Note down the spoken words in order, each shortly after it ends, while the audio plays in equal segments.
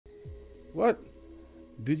What?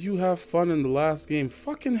 Did you have fun in the last game?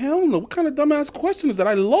 Fucking hell no. What kind of dumbass question is that?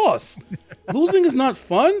 I lost. Losing is not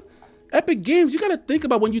fun. Epic Games, you gotta think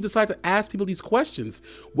about when you decide to ask people these questions.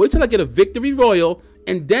 Wait till I get a victory royal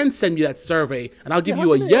and then send me that survey and I'll give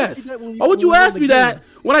you a yes. Why would you ask me that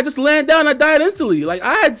when I just land down and I died instantly? Like,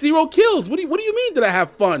 I had 0 kills. What do you mean did I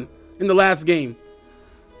have fun in the last game?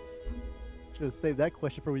 Should have saved that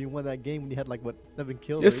question for when you won that game when you had like, what, 7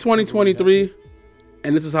 kills? It's 2023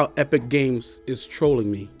 and this is how Epic Games is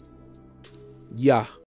trolling me. Yeah.